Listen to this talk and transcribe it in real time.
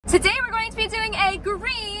Today we're going to be doing a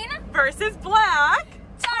green versus black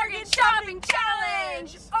Target shopping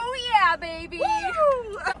challenge. Oh yeah, baby.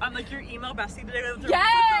 Woo! I'm like your email bestie today with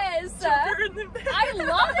Yes. I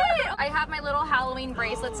love it. I have my little Halloween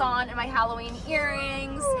bracelets on and my Halloween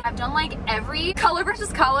earrings. I've done like every color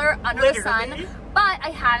versus color under the sun, but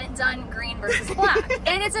I haven't done green versus black.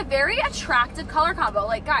 And it's a very attractive color combo.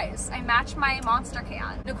 Like guys, I matched my monster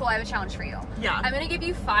can. Nicole, I have a challenge for you. Yeah. I'm gonna give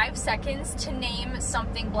you 5 seconds to name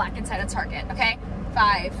something black inside a Target, okay?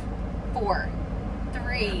 5, 4,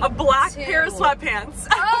 3, a black 2. pair of sweatpants.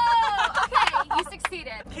 Oh, okay, you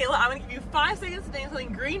succeeded. Kayla, I'm gonna give you 5 seconds to name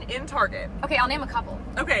something green in Target. Okay, I'll name a couple.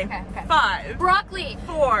 Okay. Okay. 5, Broccoli.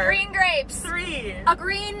 4, green grapes. 3, a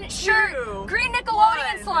green shirt. 2, green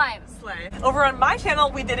Nickelodeon 1. slime. Slay. Over on my channel,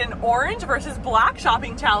 we did an orange versus black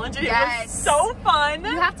shopping challenge, and it was so fun.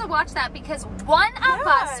 You have to watch that because one of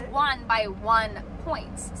us won by 1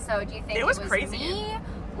 point. So do you think it was crazy. Me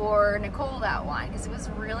or Nicole that won? Because it was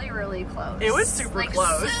really, really close. It was super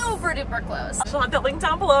close. Super duper close. I'll have that link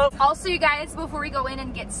down below. Also, you guys, before we go in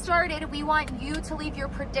and get started, we want you to leave your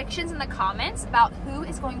predictions in the comments about who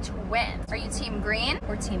is going to win. Are you team green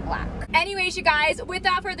or team black? Anyways, you guys,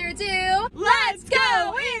 without further ado, let's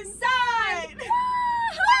go inside!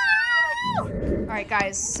 Alright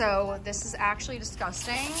guys, so this is actually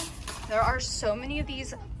disgusting. There are so many of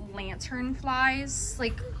these lantern flies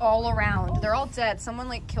like all around. They're all dead. Someone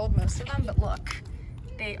like killed most of them, but look,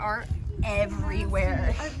 they are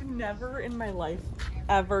everywhere. I've never in my life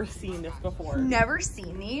ever seen this before. Never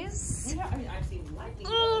seen these? Yeah, I mean, I've seen lightning.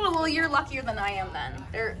 Oh, well, you're luckier than I am then.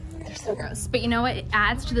 They're so gross. But you know what? It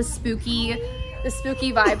adds to the spooky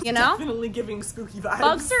vibe, you know? Definitely giving spooky vibes.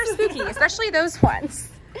 Bugs are spooky, especially those ones.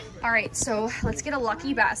 All right, so let's get a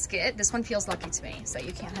lucky basket. This one feels lucky to me, so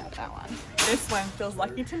you can't have that one. This one feels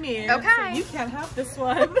lucky to me. Okay. So you can't have this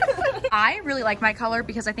one. I really like my color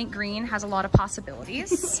because I think green has a lot of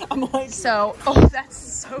possibilities. I'm like, so, oh, that's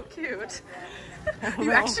so cute.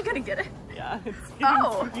 You actually gonna get it? Yeah, it's giving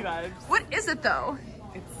spooky vibes. What is it though?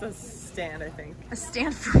 It's a stand, I think. A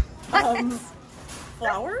stand for what?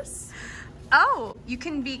 Flowers? Oh, you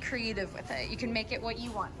can be creative with it. You can make it what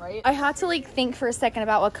you want, right? I had to like think for a second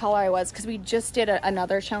about what color I was because we just did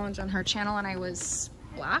another challenge on her channel and I was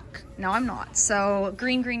black. No, I'm not. So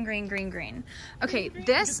green, green, green, green, green. Okay,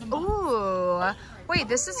 this, ooh, wait,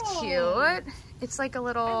 this is cute. It's like a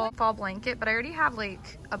little fall blanket, but I already have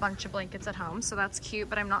like a bunch of blankets at home, so that's cute,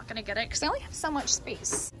 but I'm not gonna get it because I only have so much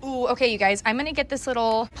space. Ooh, okay, you guys, I'm gonna get this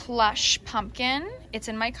little plush pumpkin. It's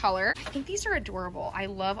in my color. I think these are adorable. I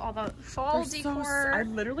love all the fall decor. I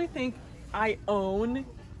literally think I own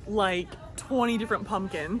like 20 different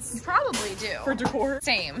pumpkins. You probably do. For decor.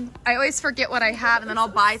 Same. I always forget what I have and then I'll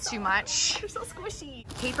buy too much. They're so squishy.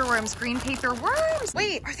 Paper worms, green paper worms.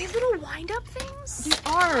 Wait, are they little wind up things? They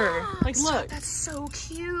are. Like, look. That's so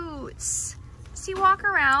cute. See, walk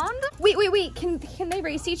around. Wait. Can they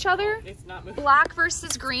race each other? It's not moving. Black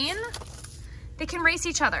versus green? They can race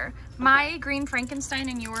each other. Okay. My green Frankenstein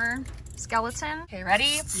and your skeleton. Okay,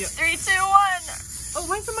 ready? Yep. 3, 2, 1. Oh,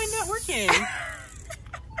 why is mine not working?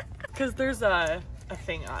 Because there's a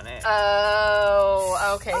thing on it.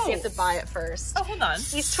 Oh, okay. So you have to buy it first. Oh, hold on.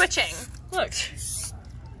 He's twitching. Look.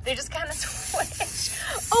 They just kind of twitch.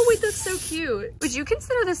 Oh, wait, that's so cute. Would you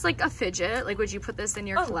consider this like a fidget? Like, would you put this in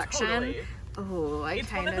your collection? Totally. Oh, I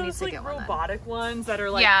kind of need to get one. It's robotic ones that are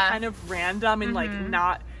like kind of random and like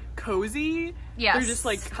not cozy. Yes. They're just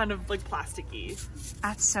like kind of like plasticky.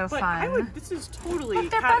 That's so but fun. This is totally Look,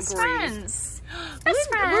 they're best friends. Best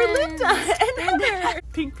friends. We're Linda and Heather.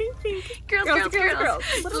 Pink. Girls. Glitter.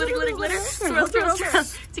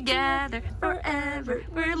 Swirls. Together forever.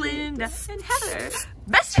 We're Linda and Heather.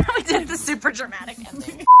 Best friend. We did the super dramatic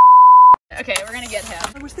ending. Okay, we're gonna get him.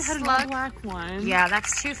 I wish they had a black one. Yeah,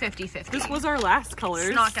 that's 250/50. This was our last colors.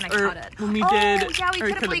 It's not gonna cut it. When we did, yeah,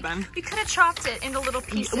 we could have chopped it into little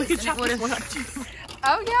pieces. We could chop this one up.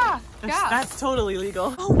 Oh yeah, that's totally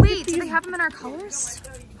legal. Oh wait, do they have them in our colors?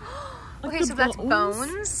 Okay, so that's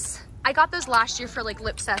bones. I got those last year for like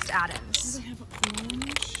LIPSESSED add-ins.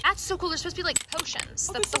 That's so cool. They're supposed to be like potions.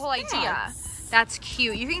 That's the whole idea. That's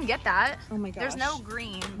cute. You can get that. Oh my gosh. There's no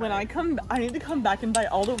green. When I need to come back and buy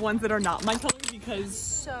all the ones that are not my color because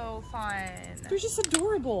so fun. They're just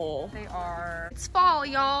adorable. They are. It's fall,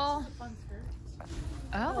 y'all.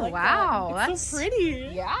 Oh like wow, that's so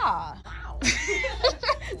pretty. Yeah. Wow.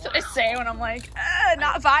 That's what I say when I'm like,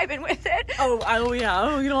 not vibing with it. Oh yeah.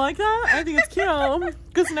 Oh, you don't like that? I think it's cute.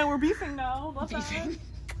 Because now we're beefing now. Love beefing.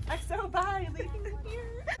 XO, bye. Leaving you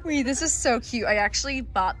here. Wait, this is so cute. I actually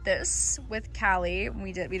bought this with Callie.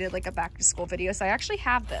 We did like a back to school video, so I actually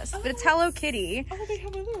have this. But it's Hello Kitty. Oh, they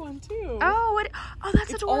have another one too. Oh, what? Oh,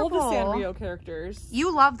 that's adorable. All the Sanrio characters.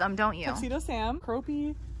 You love them, don't you? Tuxedo Sam,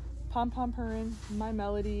 Croapy, Pom Pom Purin, My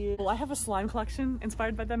Melody. Well, I have a slime collection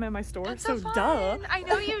inspired by them in my store, That's so so fun. duh. I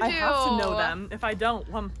know you do. I have to know them. If I don't,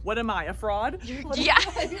 what am I, a fraud? Yeah.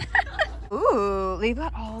 Ooh, they've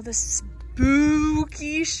got all the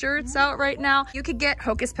spooky shirts out right now. You could get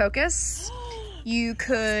Hocus Pocus. You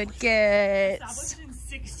could get... Established in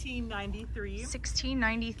 1693.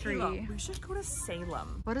 1693. Kayla, we should go to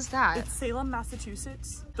Salem. What is that? It's Salem,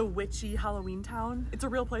 Massachusetts. The witchy Halloween town. It's a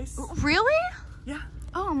real place. Really? Yeah.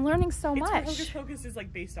 Oh, I'm learning so It's much. what Hocus Pocus is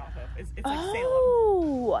like based off of. It's like Salem.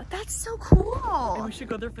 Oh, that's so cool. And we should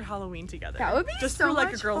go there for Halloween together. That would be just so for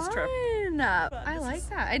like much a girls fun. trip. I like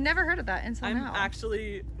that. I'd never heard of that until I'm now.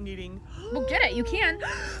 actually needing. Well, get it. You can.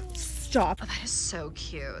 Stop. Oh, that is so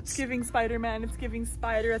cute. It's giving Spider-Man. It's giving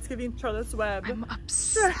Spider. It's giving Charlotte's Web. I'm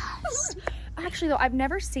obsessed. Actually, though, I've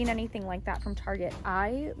never seen anything like that from Target.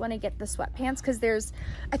 I want to get the sweatpants because there's,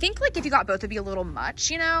 I think like if you got both, it'd be a little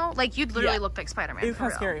much, you know? Like you'd literally look like Spider-Man. It's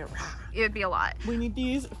kind of scary. It would be a lot. We need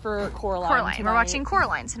these for Coraline. Coraline. We're watching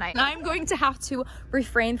Coraline tonight. And I'm going to have to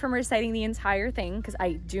refrain from reciting the entire thing because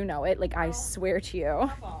I do know it. Like, I swear to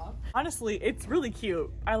you. Honestly, it's really cute.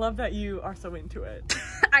 I love that you are so into it.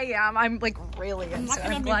 I am. I'm like really into it.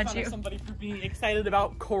 I'm glad you. Somebody for being excited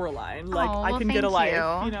about Coraline. Like Oh, I well, can get a thank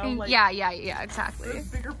life. You know. Like, yeah, exactly. there's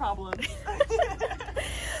bigger problems.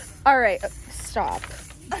 All right, stop.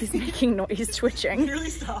 He's making noise. He's twitching. Really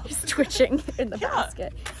stop. He's twitching in the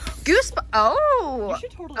basket. Goosebumps. Oh. You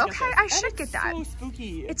should totally okay, get I this. should get that. So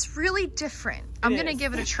spooky. It's really different. I'm gonna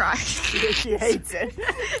give it a try. She hates it.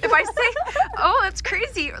 If I say, oh, that's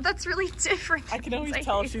crazy. That's really different. I can always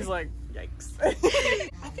tell she's like, yikes. I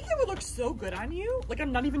think it would look so good on you. Like,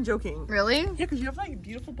 I'm not even joking. Really? Yeah, because you have like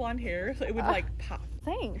beautiful blonde hair, so it would like pop.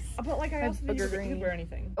 Thanks. But like, I also think you could wear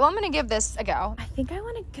anything. Well, I'm gonna give this a go. I think I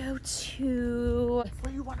want to go to.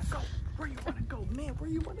 Where you want to go? Where you want to go, man? Where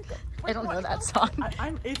you want to go? I don't know that song.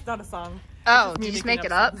 It's not a song. Oh, did you just make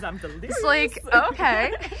it up? It's like,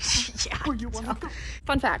 okay. Yeah. Where you want to go?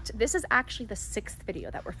 Fun fact, this is actually the 6th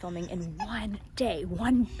video that we're filming in one day,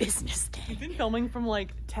 one business day. We've been filming from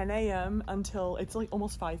like 10 a.m. until it's like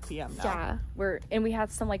almost 5 p.m. now. Yeah, and we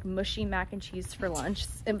had some like mushy mac and cheese for lunch,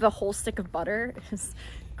 and the whole stick of butter is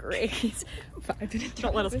great. 5 minutes.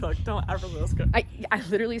 Don't let us cook. Don't ever let us cook. I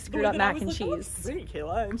literally screwed up mac and cheese. Great,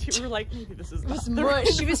 Kayla, and we were like, maybe this is not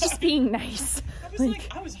She was just being nice.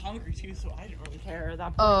 I was hungry too, so I didn't really care at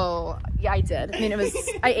that point. Oh, yeah, I did. I mean,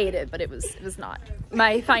 I ate it, but it was not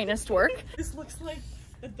my finest work. This looks like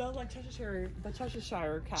the Cheshire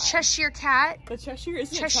cat. Cheshire cat. The Cheshire,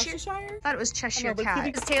 isn't it Cheshire? I thought it was Cheshire know, cat.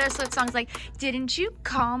 Because Taylor Swift song's like, didn't you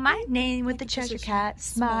call my name with the Cheshire cat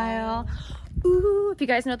smile? Ooh, if you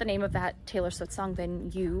guys know the name of that Taylor Swift song,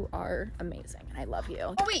 then you are amazing, and I love you.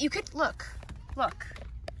 Oh wait, you could look.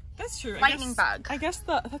 That's true. Lightning bug. I guess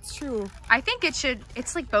that's true. I think it's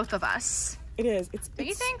like both of us. It is. Do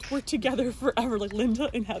you think? We're together forever, like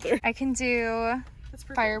Linda and Heather. I can do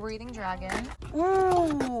fire breathing dragon.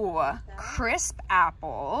 Ooh, crisp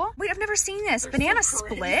apple. Wait, I've never seen this. Banana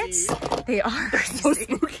splits. They are so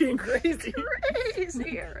spooky and crazy.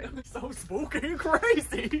 Crazy. So spooky and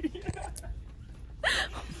crazy.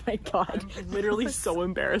 Oh my god. I'm literally so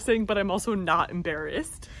embarrassing, but I'm also not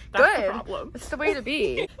embarrassed. That's the problem. It's the way to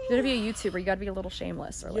be. If you're gonna be a YouTuber, you gotta be a little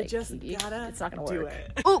shameless, or like you just gotta it's not gonna do work.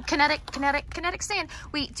 it. Oh, kinetic sand.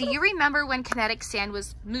 Wait, do you remember when kinetic sand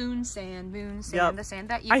was moon sand, Yep. the sand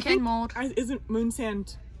that you can mold? Isn't moon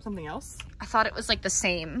sand something else? I thought it was like the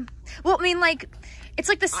same. Well, I mean, like it's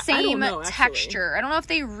like the same texture. I don't know if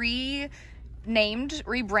they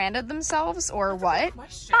rebranded themselves or what,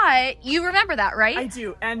 but you remember that, right? I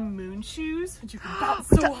do. And moon shoes, and you can bounce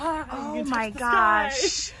so high. Oh my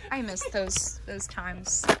gosh, I miss those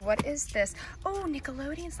times. What is this? Oh,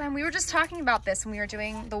 Nickelodeon slime. We were just talking about this when we were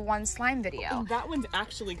doing the one slime video. Oh, that one's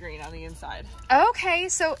actually green on the inside. Okay,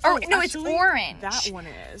 so no, actually, it's orange. That one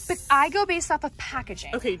is. But I go based off of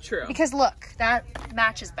packaging. Okay, true. Because look, that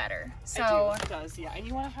matches better. So it does, yeah. And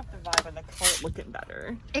you want to have the vibe and the color looking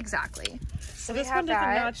better. Exactly. So this one doesn't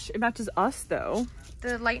match. It matches us though.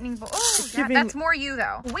 The lightning bolt. Oh, yeah, that's more you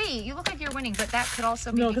though. Wait, you look like you're winning, but that could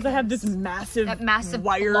also be. No, because I have this massive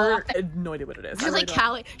wire. block. I have no idea what it is. She's like,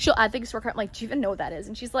 Callie, she'll add things to her cart. I'm like, do you even know what that is?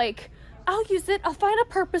 And she's like, I'll use it. I'll find a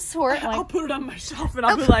purpose for it. I'll put it on my shelf and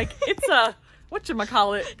I'll be like, it's a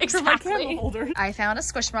whatchamacallit. Exactly. For my candle holder. I found a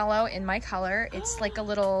Squishmallow in my color. It's like a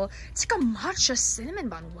little, it's like a matcha cinnamon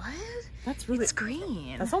bun. What? That's really, it's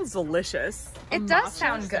green. That sounds delicious. It does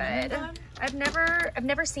sound good. I've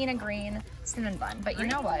never seen a green cinnamon bun, but you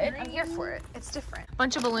know what? I'm here for it. It's different.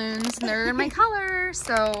 Bunch of balloons, and they're in my color,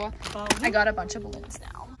 so I got a bunch of balloons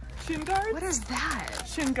now. Shin guards? What is that?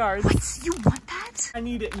 Shin guards. What? You want that? I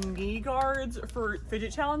need knee guards for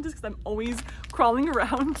fidget challenges because I'm always crawling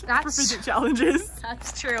around for fidget challenges.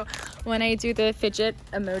 That's true. When I do the fidget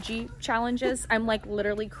emoji challenges, I'm like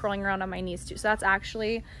literally crawling around on my knees too. So that's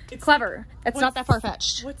actually clever. It's not that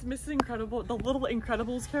far-fetched. What's Mrs. Incredible? The little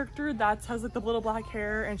Incredibles character that has like the little black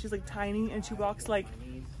hair and she's like tiny and she walks like...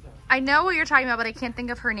 I know what you're talking about, but I can't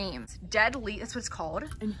think of her name. Dead Leaf, that's what it's called.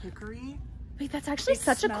 And Hickory. Wait, that's actually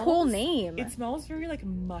such a cool name. It smells very like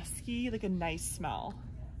musky, like a nice smell.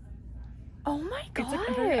 Oh my gosh. It's like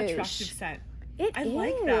a very attractive scent. I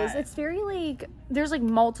like that. It's very like, there's like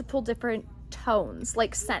multiple different tones,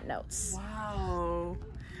 like scent notes. Wow.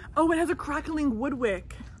 Oh, it has a crackling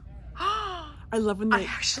woodwick. I love when they... I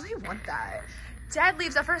actually want that. Dead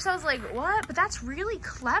leaves. At first I was like, what? But that's really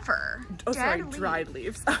clever. Oh, sorry, dried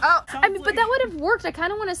leaves. Oh, I mean, but that would have worked. I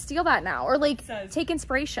kind of want to steal that now, or like take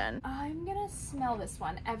inspiration. I'm gonna smell this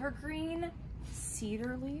one. Evergreen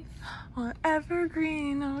cedar leaf. Well,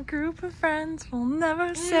 evergreen, a group of friends will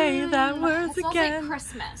never say that words it smells again. Like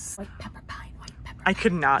Christmas. White pepper pine. White pepper. I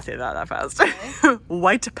could not say that fast. Okay.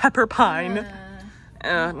 White pepper pine.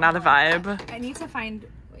 Not a vibe. I need to find.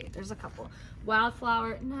 Wait, there's a couple.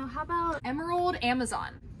 Wildflower. No, how about Emerald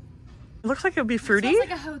Amazon? It looks like it would be fruity. It smells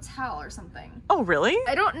like a hotel or something. Oh, really?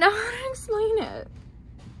 I don't know how to explain it.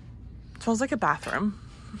 It smells like a bathroom.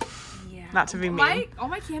 Yeah. Not to be mean. All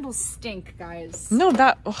my candles stink, guys. No,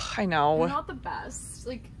 that, I know. They're not the best.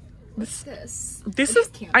 Like, what's this? This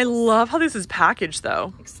is, I love how this is packaged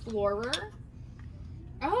though. Explorer.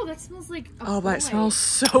 Oh, that smells like a Oh, but it smells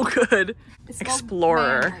so good.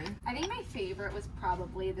 Explorer. Manly. I think my favorite was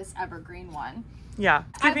probably this evergreen one. Yeah.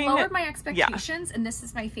 I've lowered my expectations, and this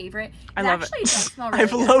is my favorite. I love it. Does smell really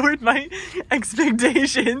I've good. lowered my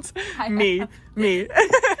expectations. Me.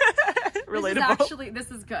 Relatable.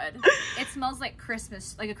 This is good. It smells like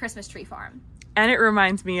Christmas, like a Christmas tree farm. And it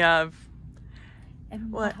reminds me of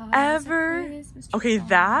whatever. Okay,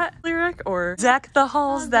 that lyric or deck the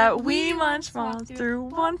halls that we once walked through.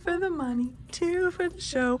 One for the money, two for the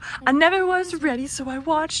show. I never was ready, so I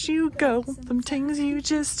watched you go. Some things you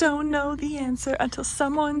just don't know the answer until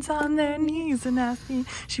someone's on their knees and asking.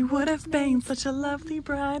 She would have been such a lovely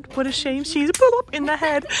bride. What a shame she's up in the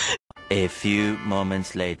head. A few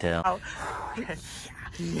moments later. Oh. Okay.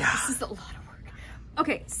 Yeah. This is a lot of work.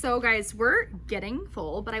 Okay, so guys, we're getting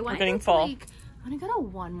full, but I want to go to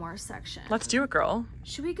one more section. Let's do it, girl.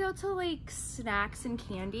 Should we go to like snacks and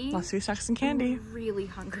candy? Let's do snacks and candy. I'm really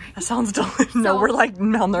hungry. That sounds delicious. No, we're like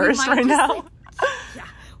malnourished right now. Yeah,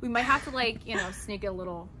 we might have to like, you know, sneak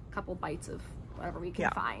a couple bites of whatever we can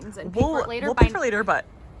find and pay for it later. We'll pay for later, but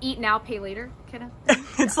eat now, pay later, kind of.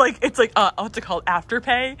 It's like what's it called?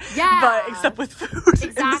 Afterpay. Yeah. But except with food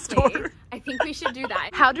in the store. I think we should do that.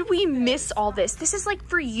 How did we miss all this? This is like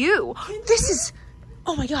for you. This is,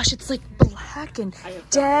 oh my gosh, it's like black and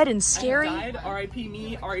dead and scary. I have died. R.I.P.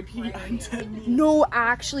 me. R.I.P. I'm dead me. No,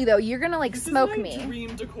 actually though, you're gonna like smoke me. This is my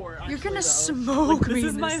dream decor. Actually, you're gonna smoke me. This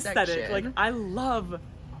is my aesthetic. Like I love.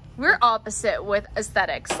 We're opposite with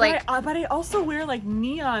aesthetics. Like, but I also wear like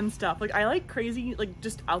neon stuff. Like I like crazy, like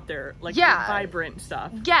just out there, like vibrant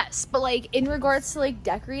stuff. Yes, but like in regards to like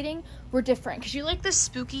decorating, we're different. Because you like the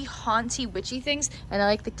spooky, haunty, witchy things, and I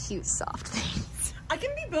like the cute, soft things. I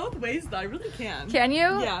can be both ways though. I really can. Can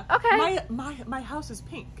you? Yeah. Okay. My house is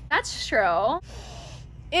pink. That's true.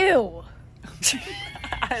 Ew.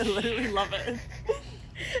 I literally love it.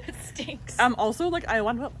 It stinks. Also like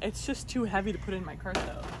it's just too heavy to put in my cart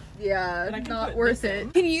though. Yeah, not worth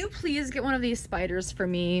it. Can you please get one of these spiders for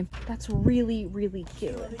me? That's really, really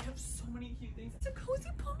cute. They have so many cute things. It's a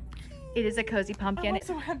cozy pumpkin. It is a cozy pumpkin. I'm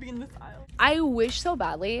so happy in this aisle. I wish so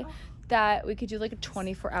badly that we could do like a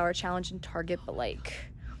 24-hour challenge in Target, but like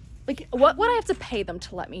what would I have to pay them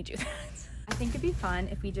to let me do that? I think it'd be fun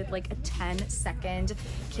if we did like a 10-second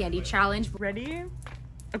candy challenge. Ready?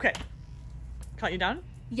 Okay. Count you down?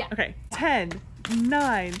 Yeah. Okay. 10,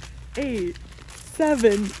 9, 8,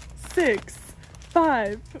 7, 6,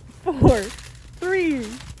 5, 4, 3,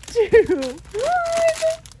 2,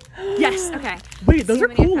 1. Yes, okay. Wait, those are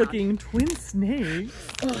cool looking twin snakes.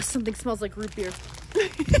 Oh, something smells like root beer.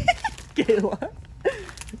 Kayla.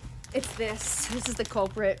 It's this. This is the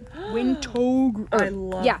culprit. Winto. I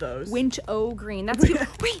love those. Winto green. That's cute.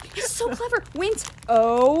 Wait, it's so clever.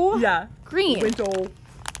 Winto. Yeah. Green. Winto.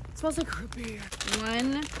 smells like root beer.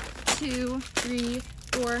 1, 2, 3,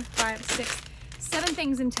 4, 5, 6, 7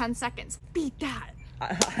 things in 10 seconds. Beat that.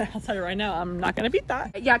 I'll tell you right now, I'm not gonna beat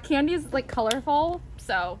that. Yeah, candy is like colorful,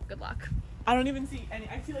 so good luck. I don't even see any.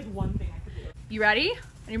 I see like one thing I could do. You ready?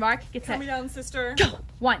 On your mark, get set. Count me down, sister. Go.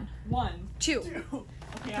 1, 2, 3,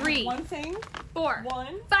 okay, 1 thing. 4, 1,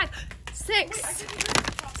 5, 6,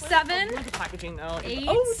 7, look at the packaging though. 8,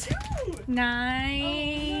 Oh, 2,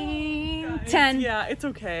 9, guys. 10. Yeah, it's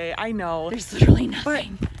okay. I know. There's literally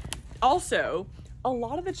nothing. But also, a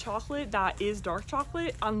lot of the chocolate that is dark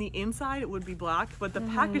chocolate on the inside it would be black, but the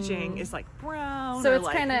packaging is like brown So or it's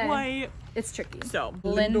like kinda white. It's tricky. So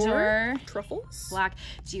Lindor truffles. Black.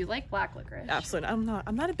 Do you like black licorice? Absolutely. I'm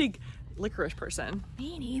not a big licorice person.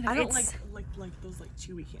 Me neither. I don't like those like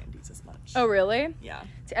chewy candies as much. Oh really? Yeah.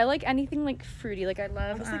 See, I like anything like fruity. Like I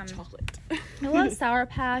love I just like chocolate. I love Sour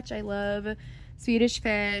Patch. I love Swedish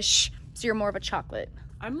Fish. So you're more of a chocolate.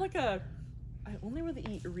 I'm like I only really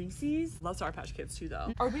eat Reese's. Love Sour Patch Kids too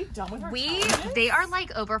though. Are we done with our challenges? They are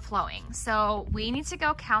like overflowing. So we need to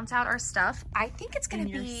go count out our stuff. I think it's gonna in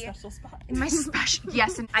your be special spot. in my special,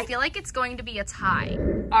 yes, and I feel like it's going to be a tie.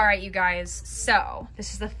 All right, you guys, so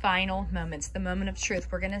this is the final moment, the moment of truth.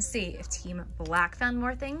 We're gonna see if Team Black found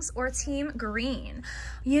more things or Team Green.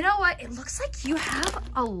 You know what? It looks like you have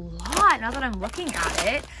a lot now that I'm looking at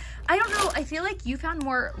it. I don't know, I feel like you found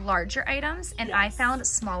more larger items and I found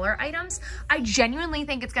smaller items. I genuinely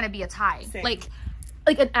think it's gonna be a tie. Same. Like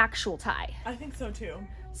an actual tie. I think so too.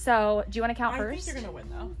 So, do you wanna count I first? think you're gonna win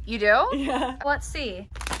though. You do? Yeah. Let's see.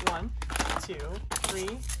 1, 2, 3,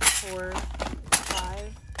 4,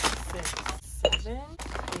 5, 6, 7,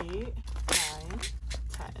 8, 9,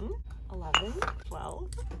 10, 11, 12,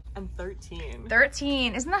 and 13.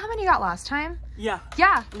 13. Isn't that how many you got last time? Yeah.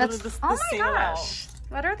 Yeah, Literally that's, the oh my same gosh.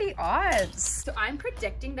 What are the odds? So I'm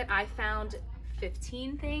predicting that I found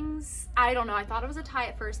 15 things. I don't know, I thought it was a tie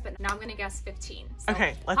at first, but now I'm gonna guess 15. So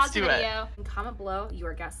Okay, let's pause do the it. video and comment below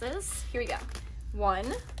your guesses. Here we go. 1,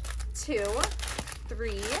 2,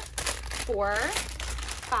 3, 4,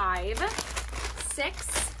 5,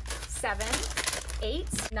 6, 7,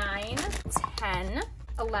 8, 9, 10,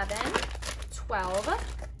 11, 12,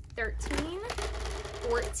 13,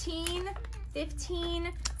 14,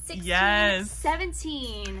 15, 16, Yes.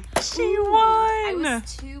 17. She Ooh, won. I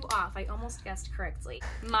was 2 off. I almost guessed correctly.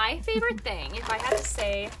 My favorite thing, if I had to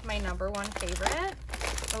say my #1 favorite,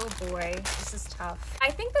 oh boy, this is tough.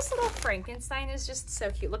 I think this little Frankenstein is just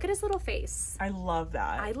so cute. Look at his little face. I love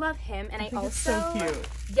that. I love him, and I think also it's so cute.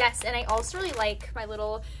 Yes, and I also really like my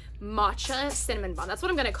little matcha cinnamon bun. That's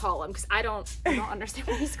what I'm gonna call him because I don't understand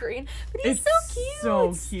why he's green, but he's so cute.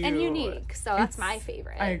 So cute and unique. So that's my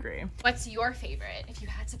favorite. I agree. What's your favorite if you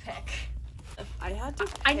had to pick? If I had to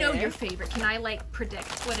I know pick- your favorite. Can I like predict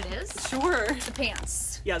what it is? Sure. The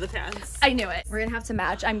pants. Yeah, the pants. I knew it. We're gonna have to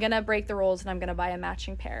match. I'm gonna break the rules and I'm gonna buy a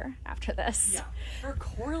matching pair after this. Yeah. For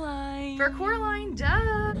Coraline. For Coraline,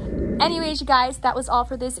 duh. Anyways, you guys, that was all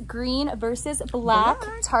for this green versus black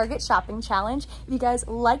Target shopping challenge. If you guys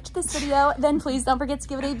liked this video, then please don't forget to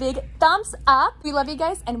give it a big thumbs up. We love you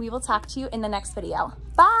guys, and we will talk to you in the next video.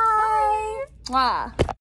 Bye. Mwah.